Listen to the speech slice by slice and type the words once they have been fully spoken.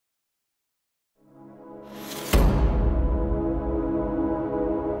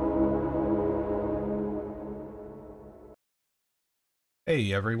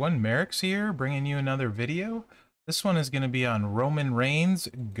Hey everyone, Mherex here, bringing you another video. This one is going to be on Roman Reigns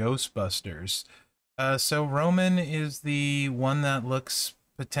Ghostbusters. So Roman is the one that looks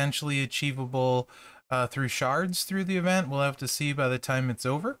potentially achievable through shards through the event. We'll have to see by the time it's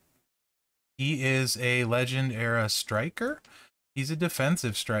over. He is a Legend era striker. He's a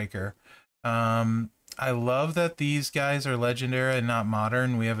defensive striker. I love that these guys are Legend era and not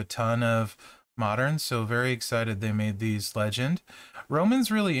modern. We have a ton of modern, so very excited they made these Legend.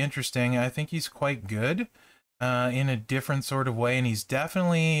 Roman's really interesting. I think he's quite good in a different sort of way, and he's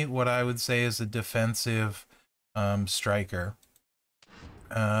definitely what I would say is a defensive striker.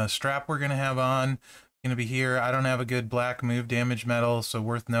 Strap we're going to have on, going to be here. I don't have a good black move damage medal, so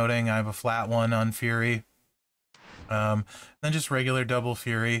worth noting I have a flat one on Fury. Then just regular double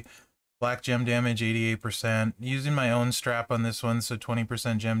Fury. Black gem damage, 88%. Using my own strap on this one, so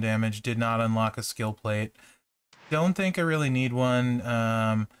 20% gem damage. Did not unlock a skill plate. Don't think I really need one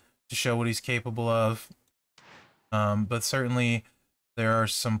to show what he's capable of. But certainly there are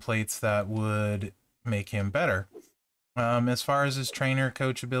some plates that would make him better. As far as his trainer,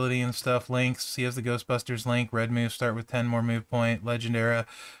 coach ability and stuff, links, he has the Ghostbusters link. Red move, start with 10 more move point. Legend era,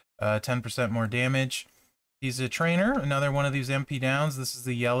 10% more damage. He's a trainer, another one of these MP downs. This is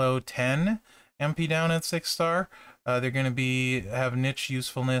the yellow 10 MP down at 6-star. They're going to have niche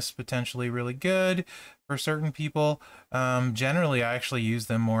usefulness, potentially really good for certain people. Generally, I actually use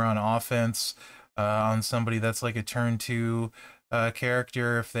them more on offense, on somebody that's like a turn 2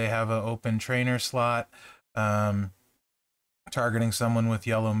 character if they have an open trainer slot, targeting someone with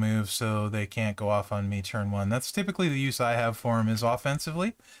yellow moves so they can't go off on me turn 1. That's typically the use I have for him, is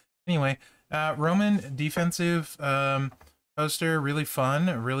offensively. Anyway, Roman defensive poster, really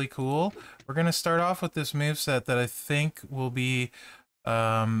fun, really cool. We're going to start off with this moveset that I think will be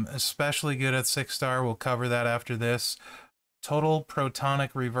especially good at 6-star. We'll cover that after this. Total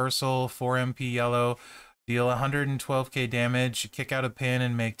Protonic Reversal, 4 MP yellow, deal 112k damage, kick out a pin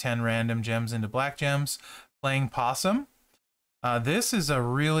and make 10 random gems into black gems. Playing Possum. This is a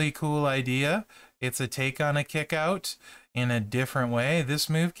really cool idea. It's a take on a kick out in a different way. This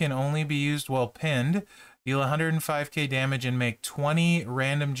move can only be used while pinned. Deal 105k damage and make 20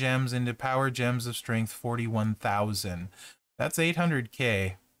 random gems into power gems of strength 41,000. That's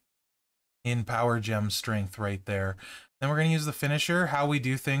 800k in power gem strength right there. Then we're going to use the finisher, How We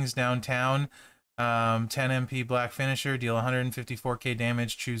Do Things Downtown. 10 MP black finisher, deal 154k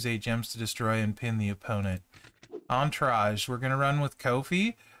damage, choose 8 gems to destroy and pin the opponent. Entourage, we're going to run with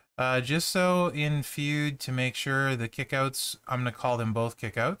Kofi. Just so in feud to make sure the kickouts, I'm going to call them both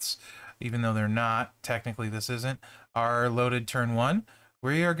kickouts, even though they're not, technically this isn't, are loaded turn 1.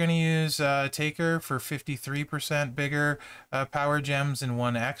 We are going to use Taker for 53% bigger power gems and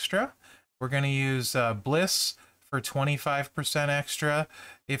 1 extra. We're going to use Bliss for 25% extra.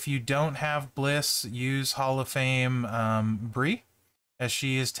 If you don't have Bliss, use Hall of Fame Brie, as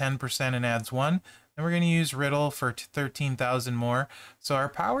she is 10% and adds 1. And we're going to use Riddle for 13,000 more. So our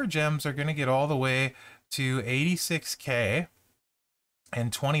power gems are going to get all the way to 86k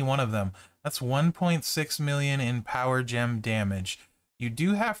and 21 of them. That's 1.6 million in power gem damage. You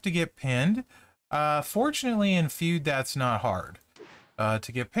do have to get pinned. Fortunately, in feud, that's not hard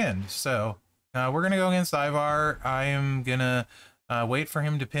to get pinned. So we're going to go against Ivar. I am going to wait for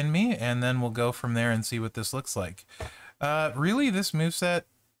him to pin me, and then we'll go from there and see what this looks like. Really, this moveset,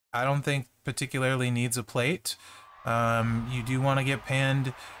 I don't think particularly needs a plate. You do want to get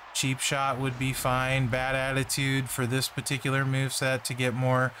pinned. Cheap shot would be fine. Bad attitude for this particular moveset to get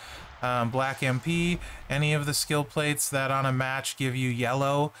more black MP. Any of the skill plates that on a match give you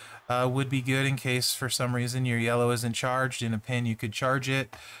yellow would be good in case for some reason your yellow isn't charged. In a pin you could charge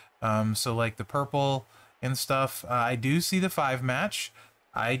it. So like the purple and stuff. I do see the 5 match.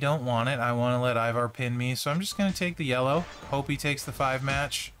 I don't want it. I want to let Ivar pin me. So I'm just going to take the yellow. Hope he takes the 5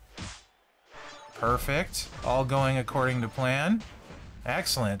 match. Perfect. All going according to plan.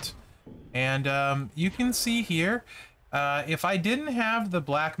 Excellent. And you can see here, if I didn't have the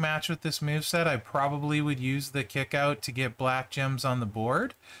black match with this moveset, I probably would use the kick out to get black gems on the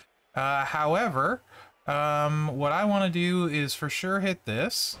board. However, what I want to do is for sure hit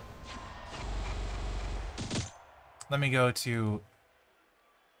this. Let me go to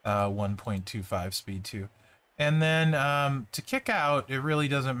 1.25 speed too. And then to kick out, it really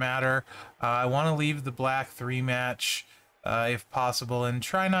doesn't matter. I want to leave the black 3 match if possible, and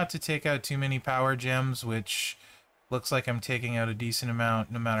try not to take out too many power gems, which looks like I'm taking out a decent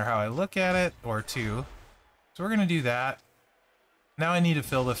amount no matter how I look at it, or 2. So we're going to do that. Now I need to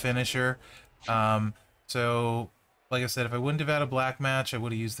fill the finisher. So like I said, if I wouldn't have had a black match, I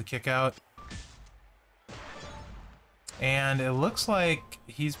would have used the kick out. And it looks like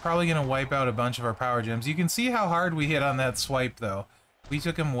he's probably going to wipe out a bunch of our power gems. You can see how hard we hit on that swipe, though. We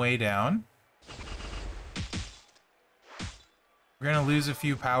took him way down. We're going to lose a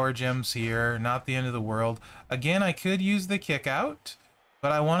few power gems here. Not the end of the world. Again, I could use the kick out,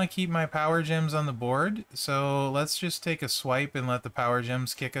 but I want to keep my power gems on the board. So let's just take a swipe and let the power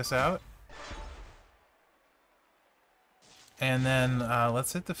gems kick us out. And then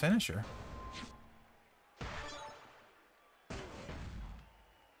let's hit the finisher.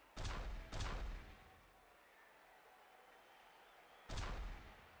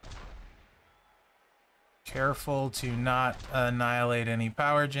 Careful to not annihilate any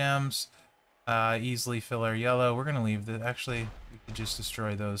power gems. Easily fill our yellow. We're going to leave the... Actually, we could just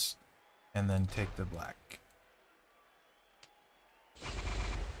destroy those and then take the black.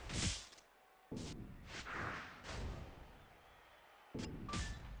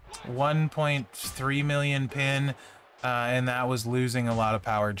 $1.3 million pin, and that was losing a lot of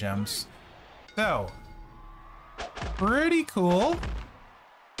power gems. So, pretty cool.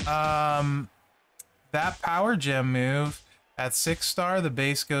 That power gem move, at 6-star, the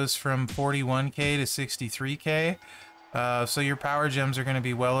base goes from 41k to 63k. So your power gems are going to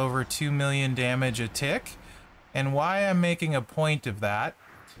be well over 2 million damage a tick. And why I'm making a point of that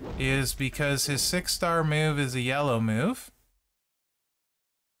is because his 6-star move is a yellow move.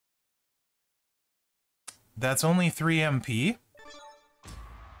 That's only 3 MP.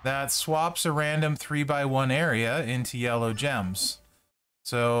 That swaps a random 3x1 area into yellow gems.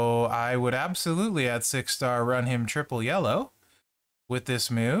 So I would absolutely at 6-star run him triple yellow with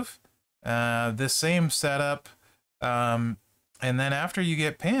this move. This same setup. And then after you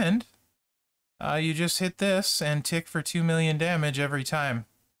get pinned, you just hit this and tick for 2 million damage every time.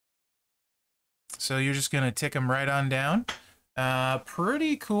 So you're just going to tick him right on down.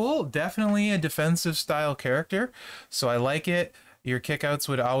 Pretty cool. Definitely a defensive style character. So I like it. Your kickouts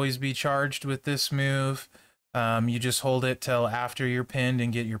would always be charged with this move. You just hold it till after you're pinned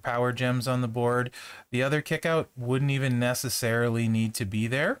and get your power gems on the board. The other kickout wouldn't even necessarily need to be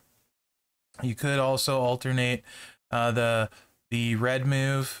there. You could also alternate the red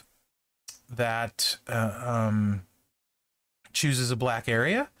move that chooses a black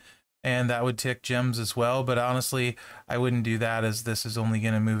area, and that would tick gems as well. But honestly, I wouldn't do that, as this is only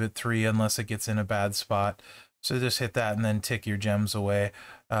going to move at 3 unless it gets in a bad spot. So just hit that and then tick your gems away.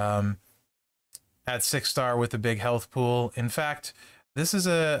 At 6-star with a big health pool. In fact, this is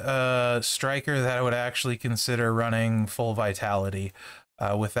a striker that I would actually consider running full vitality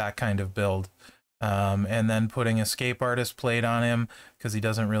with that kind of build. And then putting Escape Artist plate on him, because he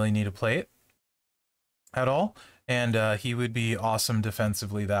doesn't really need a plate at all. And he would be awesome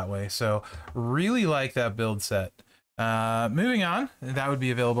defensively that way. So really like that build set. Moving on, that would be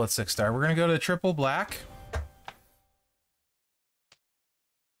available at 6-star. We're going to go to triple black.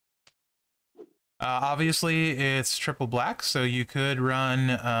 Obviously, it's triple black, so you could run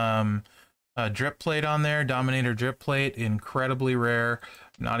a drip plate on there, Dominator drip plate, incredibly rare.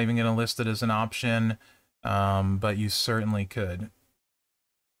 I'm not even going to list it as an option, but you certainly could.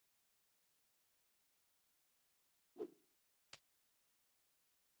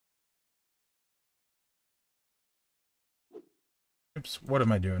 Oops, what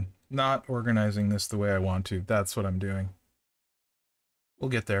am I doing? Not organizing this the way I want to. That's what I'm doing.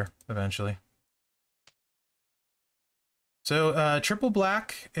 We'll get there eventually. So triple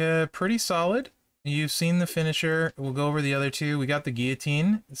black, pretty solid. You've seen the finisher. We'll go over the other two. We got the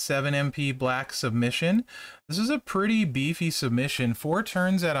guillotine, 7 MP black submission. This is a pretty beefy submission. 4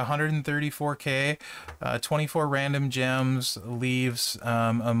 turns at 134k, 24 random gems, leaves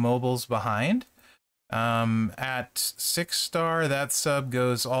immobiles behind. At 6-star, that sub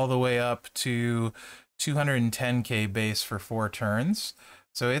goes all the way up to 210k base for 4 turns.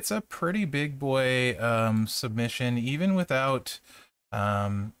 So it's a pretty big boy submission, even without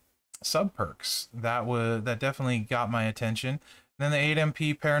sub perks. That definitely got my attention. And then the 8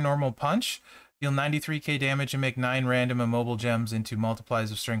 MP paranormal punch, deal 93k damage and make 9 random immobile gems into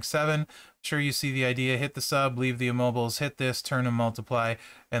multiplies of strength 7. Sure, you see the idea. Hit the sub, leave the immobiles, hit this, turn and multiply,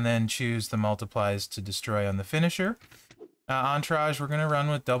 and then choose the multiplies to destroy on the finisher. Entourage, we're going to run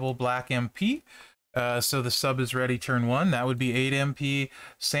with double black MP. So the sub is ready turn 1. That would be 8 MP.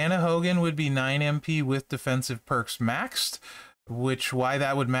 Santa Hogan would be 9 MP with defensive perks maxed, which why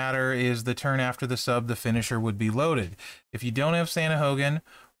that would matter is the turn after the sub, the finisher would be loaded. If you don't have Santa Hogan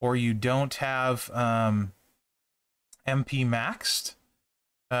or you don't have MP maxed,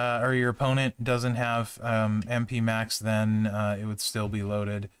 or your opponent doesn't have MP max, then it would still be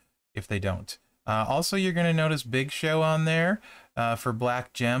loaded if they don't. Also, you're going to notice Big Show on there for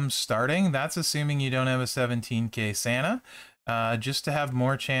Black Gems starting. That's assuming you don't have a 17K Santa. Just to have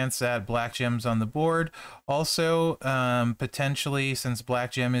more chance at Black Gems on the board. Also, potentially, since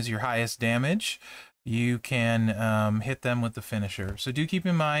Black Gem is your highest damage, you can hit them with the finisher. So do keep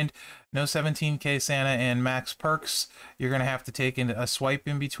in mind, no 17K Santa and max perks. You're going to have to take a swipe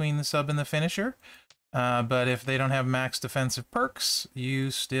in between the sub and the finisher. But if they don't have max defensive perks,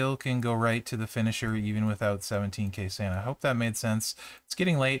 you still can go right to the finisher even without 17K Santa. I hope that made sense. It's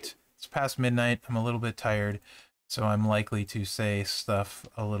getting late. It's past midnight. I'm a little bit tired, so I'm likely to say stuff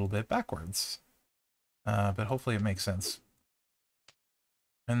a little bit backwards. But hopefully it makes sense.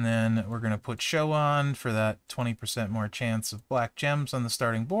 And then we're going to put show on for that 20% more chance of Black Gems on the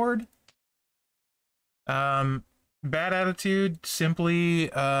starting board. Bad attitude, simply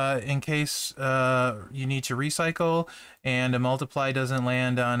in case you need to recycle and a multiply doesn't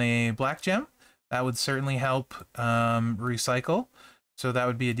land on a Black Gem. That would certainly help recycle. So that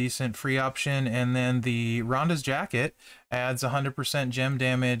would be a decent free option. And then the Rhonda's Jacket adds 100% gem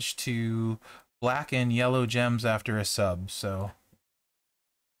damage to black and yellow gems after a sub. So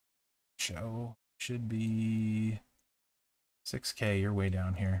show should be 6K. You're way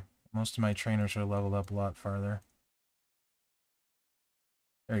down here. Most of my trainers are leveled up a lot farther.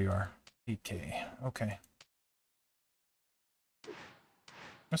 There you are. 8K. Okay.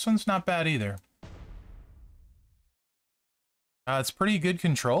 This one's not bad either. It's pretty good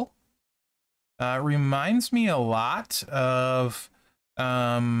control. Reminds me a lot of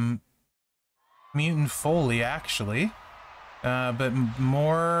Mutant Foley, actually. But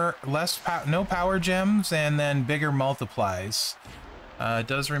no power gems and then bigger multiplies. It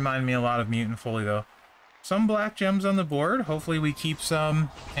does remind me a lot of Mutant Foley, though. Some black gems on the board. Hopefully we keep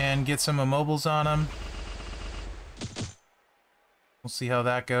some and get some immobiles on them. We'll see how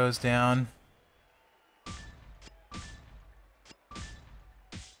that goes down.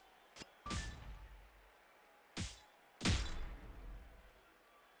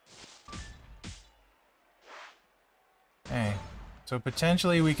 Okay, so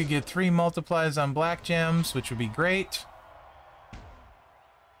potentially we could get 3 multiplies on black gems, which would be great.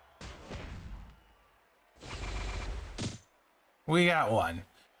 We got 1.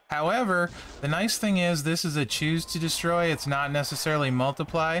 However, the nice thing is this is a choose to destroy. It's not necessarily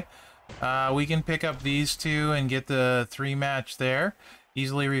multiply. We can pick up these 2 and get the 3 match there.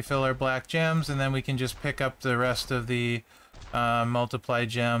 Easily refill our black gems, and then we can just pick up the rest of the multiply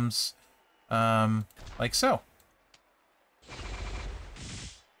gems like so.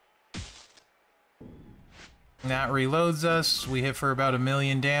 That reloads us. We hit for about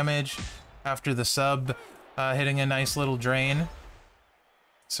 1,000,000 damage after the sub hitting a nice little drain.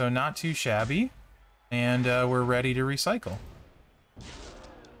 So not too shabby. And we're ready to recycle.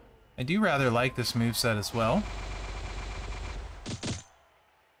 I do rather like this moveset as well.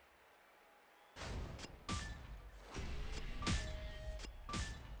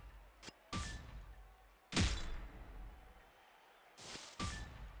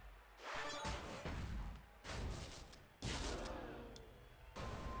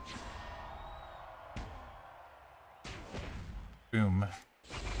 Boom.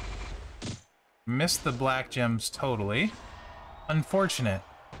 Missed the black gems totally. Unfortunate.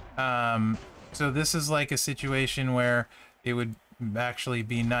 So this is like a situation where it would actually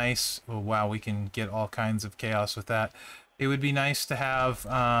be nice. Oh, wow, we can get all kinds of chaos with that. It would be nice to have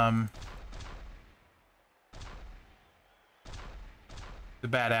the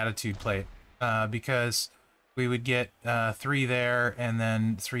bad attitude plate, because we would get 3 there and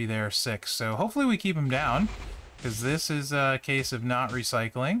then 3 there, 6. So hopefully we keep them down, because this is a case of not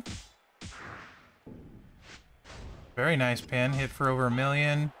recycling. Very nice pin, hit for over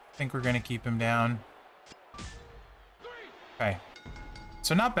 1,000,000. I think we're going to keep him down. Okay.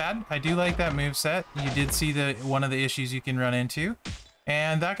 So not bad. I do like that moveset. You did see one of the issues you can run into.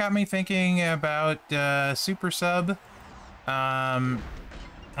 And that got me thinking about Super Sub and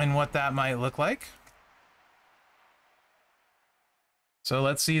what that might look like. So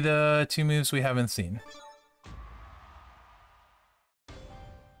let's see the 2 moves we haven't seen.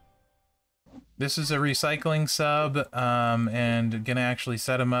 This is a recycling sub, and gonna actually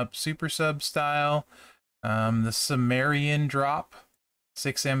set him up super sub style. The Sumerian drop,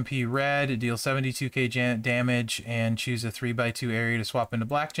 6 MP red, deal 72k damage, and choose a 3x2 area to swap into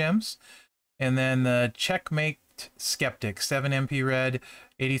black gems. And then the Checkmate Skeptic, 7 MP red,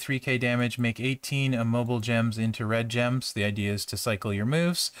 83k damage, make 18 immobile gems into red gems. The idea is to cycle your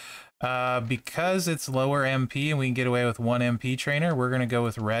moves. Because it's lower MP and we can get away with 1 MP trainer, we're going to go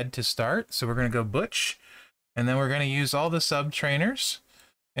with red to start. So we're going to go Butch, and then we're going to use all the sub trainers.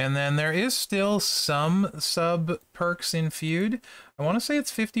 And then there is still some sub perks in Feud. I want to say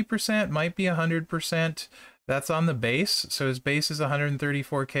it's 50%, might be 100%. That's on the base. So his base is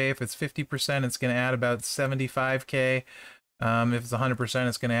 134k. If it's 50%, it's going to add about 75k. If it's 100%,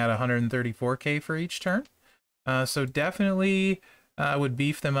 it's going to add 134k for each turn. So definitely would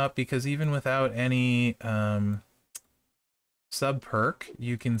beef them up, because even without any sub perk,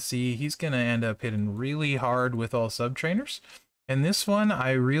 you can see he's going to end up hitting really hard with all sub trainers. And this one,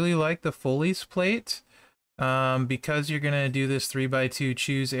 I really like the Foley's plate, because you're going to do this 3x2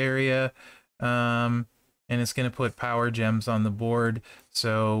 choose area, and it's going to put power gems on the board.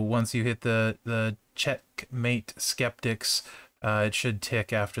 So once you hit the checkmate skeptics, it should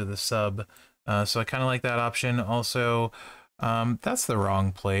tick after the sub. So I kind of like that option. Also, that's the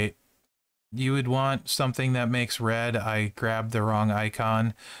wrong plate. You would want something that makes red. I grabbed the wrong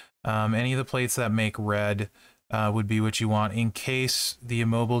icon. Any of the plates that make red would be what you want in case the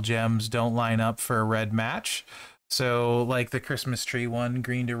immobile gems don't line up for a red match. So like the Christmas tree one,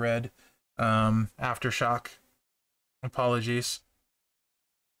 green to red, Aftershock. Apologies.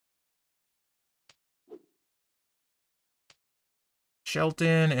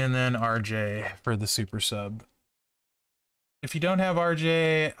 Shelton and then RJ for the super sub. If you don't have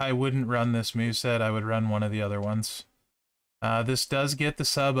RJ, I wouldn't run this moveset. I would run one of the other ones. This does get the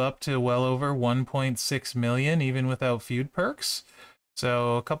sub up to well over 1.6 million, even without feud perks.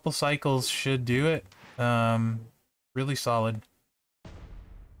 So a couple cycles should do it. Really solid.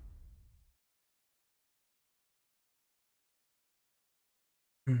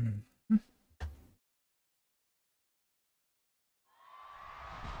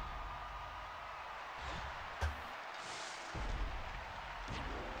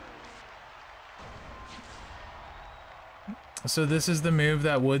 So this is the move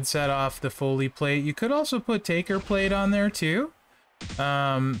that would set off the Foley plate. You could also put Taker plate on there too.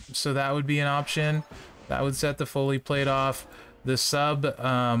 So that would be an option. That would set the Foley plate off. The sub,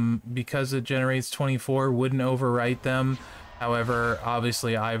 because it generates 24, wouldn't overwrite them. However,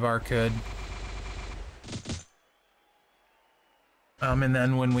 obviously Ivar could. And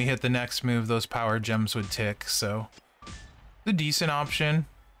then when we hit the next move, those power gems would tick. So it's a decent option.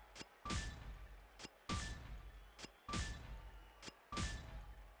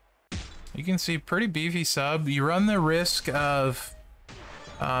 You can see pretty beefy sub. You run the risk of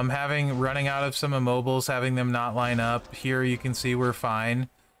running out of some immobiles, having them not line up. Here you can see we're fine,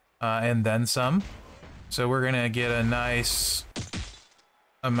 and then some. So we're gonna get a nice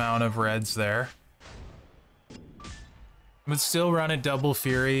amount of reds there. But still run a double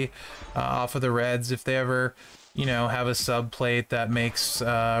fury off of the reds. If they ever, you know, have a sub plate that makes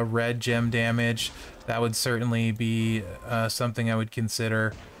red gem damage, that would certainly be something I would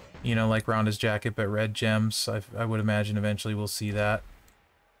consider. You know, like Ronda's jacket, but red gems. I would imagine eventually we'll see that.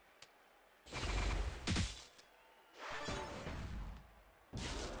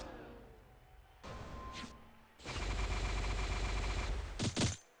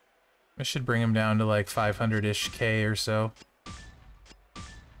 I should bring him down to like 500-ish K or so.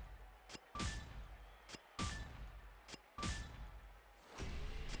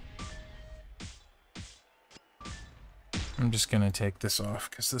 I'm just gonna take this off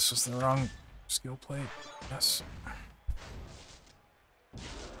because this was the wrong skill plate. Yes.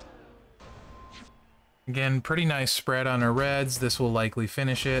 Again, pretty nice spread on our reds. This will likely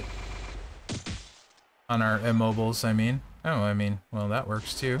finish it. On our immobiles, I mean. Oh, I mean, well, that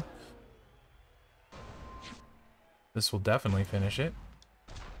works too. This will definitely finish it.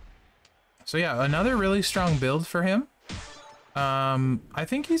 So yeah, another really strong build for him. I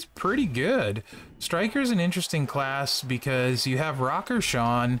think he's pretty good. Striker's an interesting class because you have Rocker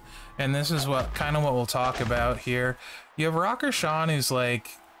Sean, and this is what we'll talk about here. You have Rocker Sean, who's like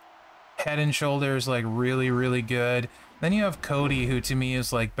head and shoulders like really, really good. Then you have Cody, who to me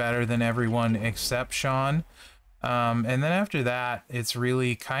is like better than everyone except Sean. And then after that, it's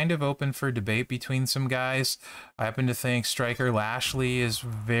really kind of open for debate between some guys. I happen to think Striker Lashley is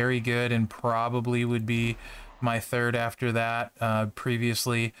very good and probably would be my third after that,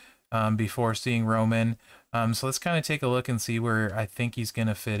 previously, before seeing Roman. So let's kind of take a look and see where I think he's going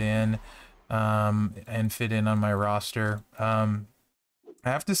to fit in, and fit in on my roster. I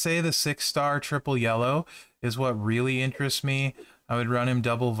have to say the 6-star triple yellow is what really interests me. I would run him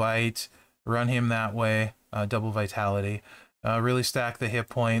double vite, run him that way, double vitality, really stack the hit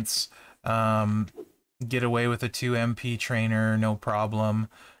points, get away with a 2 MP trainer, no problem.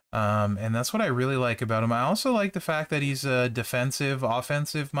 And that's what I really like about him. I also like the fact that he's a defensive,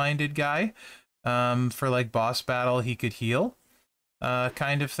 offensive-minded guy. For like boss battle, he could heal.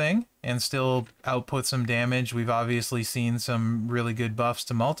 kind of thing, and still output some damage. We've obviously seen some really good buffs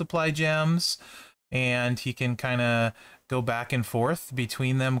to multiply gems, and he can kind of go back and forth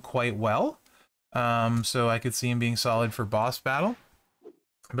between them quite well. So I could see him being solid for boss battle.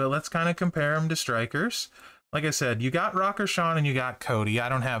 But let's kind of compare him to strikers. Like I said, you got Rocker Sean and you got Cody. I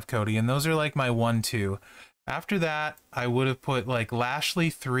don't have Cody, and those are like my 1-2. After that, I would have put like Lashley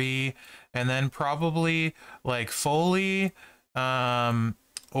 3, and then probably like Foley,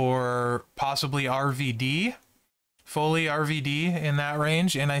 or possibly RVD. Foley, RVD in that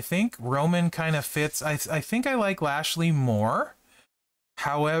range. And I think Roman kind of fits. I think I like Lashley more.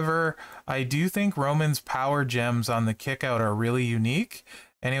 However, I do think Roman's power gems on the kickout are really unique,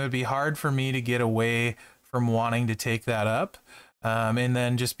 and it would be hard for me to get away from wanting to take that up. And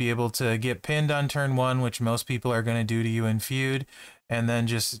then just be able to get pinned on turn 1, which most people are going to do to you in feud, and then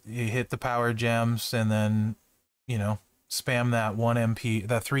just hit the power gems, and then, you know, spam that 1 MP,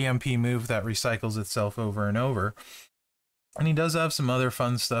 that 3 MP move that recycles itself over and over. And he does have some other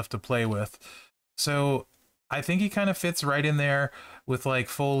fun stuff to play with. So I think he kind of fits right in there with like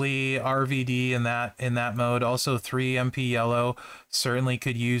Foley, RVD in that mode. Also 3 MP yellow, certainly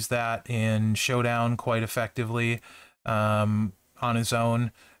could use that in Showdown quite effectively on his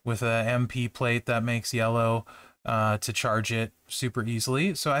own with a MP plate that makes yellow to charge it super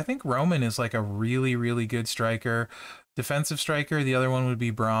easily. So I think Roman is like a really, really good striker. Defensive striker, the other one would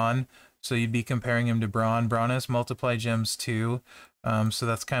be Braun. So you'd be comparing him to Braun. Braun has multiply gems too. So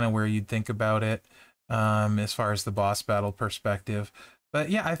that's kind of where you'd think about it as far as the boss battle perspective. But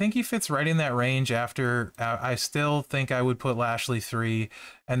yeah, I think he fits right in that range. After I still think I would put Lashley 3,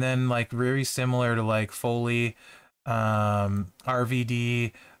 and then like very similar to like Foley,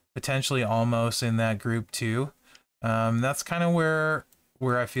 RVD, potentially almost in that group too. That's kind of where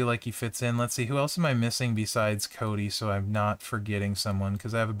I feel like he fits in. Let's see, who else am I missing besides Cody, so I'm not forgetting someone,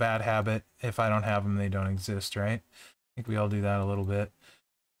 because I have a bad habit. If I don't have them, they don't exist, right? I think we all do that a little bit.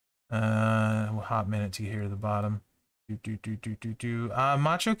 Hot minute to here at the bottom.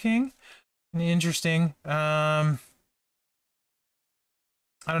 Macho King, interesting. I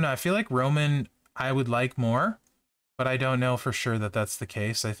don't know. I feel like Roman I would like more, but I don't know for sure that that's the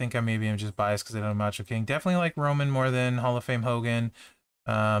case. I think I'm just biased because I don't know Macho King. Definitely like Roman more than Hall of Fame Hogan,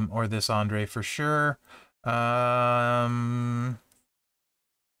 or this Andre for sure. Yeah,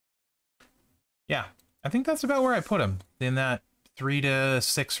 I think that's about where I put him, in that 3 to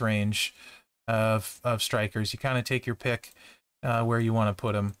 6 range of strikers. You kind of take your pick where you want to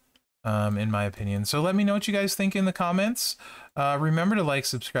put them, in my opinion. So let me know what you guys think in the comments. Remember to like,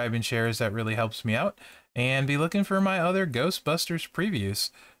 subscribe, and share, as that really helps me out. And be looking for my other Ghostbusters previews.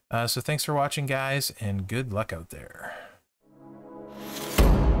 So thanks for watching, guys, and good luck out there.